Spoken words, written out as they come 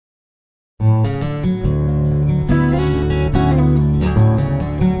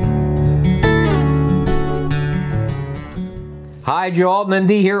Hi, Joe Alton,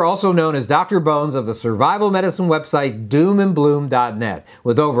 MD here, also known as Dr. Bones of the survival medicine website doomandbloom.net,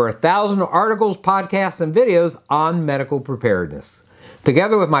 with over 1,000 articles, podcasts, and videos on medical preparedness.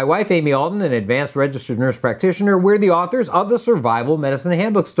 Together with my wife, Amy Alton, an advanced registered nurse practitioner, we're the authors of the Survival Medicine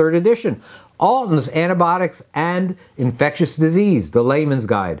Handbook's 3rd edition, Alton's Antibiotics and Infectious Disease, the Layman's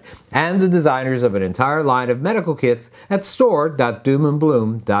Guide, and the designers of an entire line of medical kits at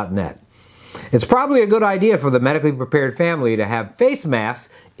store.doomandbloom.net. It's probably a good idea for the medically prepared family to have face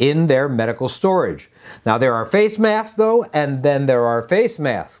masks in their medical storage. Now, there are face masks, though, and then there are face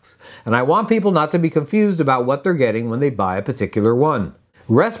masks. And I want people not to be confused about what they're getting when they buy a particular one.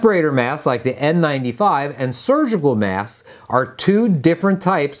 Respirator masks like the N95 and surgical masks are two different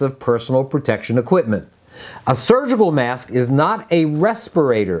types of personal protection equipment. A surgical mask is not a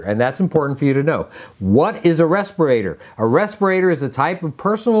respirator, and that's important for you to know. What is a respirator? A respirator is a type of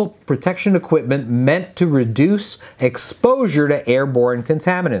personal protection equipment meant to reduce exposure to airborne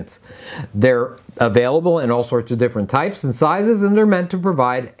contaminants. They're available in all sorts of different types and sizes, and they're meant to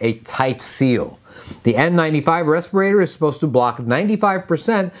provide a tight seal. The N95 respirator is supposed to block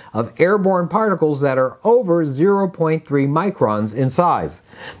 95% of airborne particles that are over 0.3 microns in size.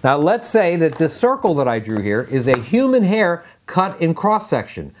 Now, let's say that this circle that I drew here is a human hair cut in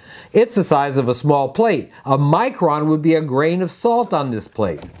cross-section. It's the size of a small plate. A micron would be a grain of salt on this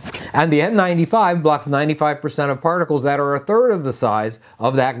plate. And the N95 blocks 95% of particles that are a third of the size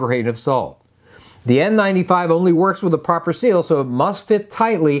of that grain of salt. The N95 only works with a proper seal, so it must fit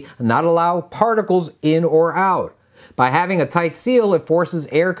tightly and not allow particles in or out. By having a tight seal, it forces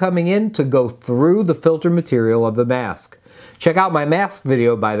air coming in to go through the filter material of the mask. Check out my mask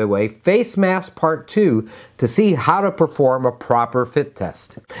video, by the way, Face Mask Part 2, to see how to perform a proper fit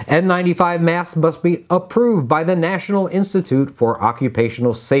test. N95 masks must be approved by the National Institute for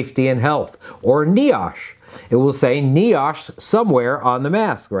Occupational Safety and Health, or NIOSH. It will say NIOSH somewhere on the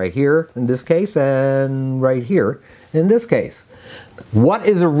mask, right here in this case, and right here in this case. What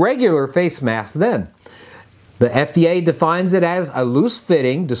is a regular face mask then? The FDA defines it as a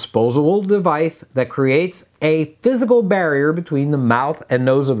loose-fitting, disposable device that creates a physical barrier between the mouth and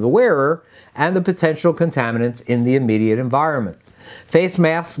nose of the wearer and the potential contaminants in the immediate environment. Face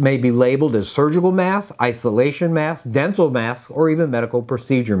masks may be labeled as surgical masks, isolation masks, dental masks, or even medical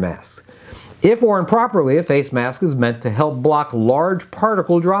procedure masks. If worn properly, a face mask is meant to help block large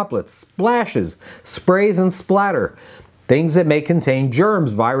particle droplets, splashes, sprays, and splatter, things that may contain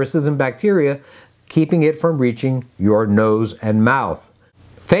germs, viruses, and bacteria, keeping it from reaching your nose and mouth.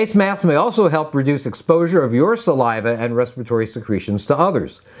 Face masks may also help reduce exposure of your saliva and respiratory secretions to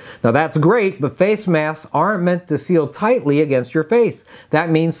others. Now, that's great, but face masks aren't meant to seal tightly against your face. That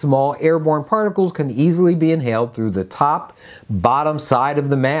means small airborne particles can easily be inhaled through the top, bottom side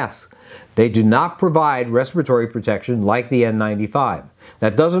of the mask. They do not provide respiratory protection like the N95.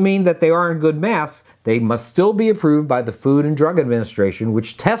 That doesn't mean that they aren't good masks. They must still be approved by the Food and Drug Administration,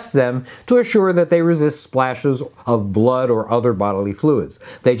 which tests them to assure that they resist splashes of blood or other bodily fluids.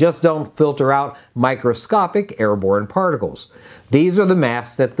 They just don't filter out microscopic airborne particles. These are the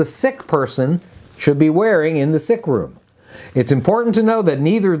masks that the sick person should be wearing in the sick room. It's important to know that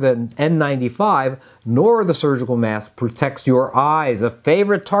neither the N95 nor the surgical mask protects your eyes, a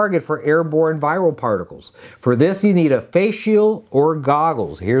favorite target for airborne viral particles. For this, you need a face shield or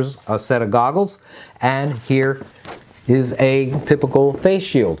goggles. Here's a set of goggles, and here is a typical face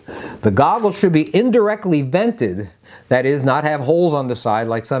shield. The goggles should be indirectly vented, that is, not have holes on the side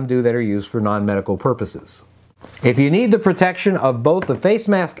like some do that are used for non-medical purposes. If you need the protection of both the face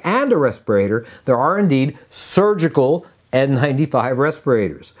mask and a respirator, there are indeed surgical N95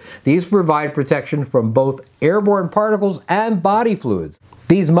 respirators. These provide protection from both airborne particles and body fluids.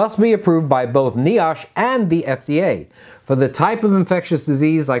 These must be approved by both NIOSH and the FDA. For the type of infectious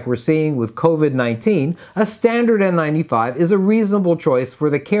disease like we're seeing with COVID-19, a standard N95 is a reasonable choice for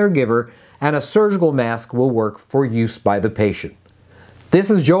the caregiver, and a surgical mask will work for use by the patient. This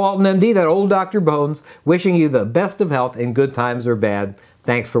is Joe Alton, MD, that old Dr. Bones, wishing you the best of health in good times or bad.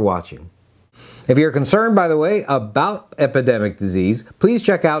 Thanks for watching. If you're concerned, by the way, about epidemic disease, please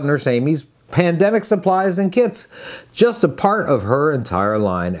check out Nurse Amy's pandemic supplies and kits, just a part of her entire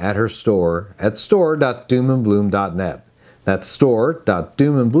line at her store at store.doomandbloom.net. That's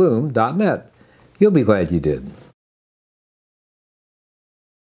store.doomandbloom.net. You'll be glad you did.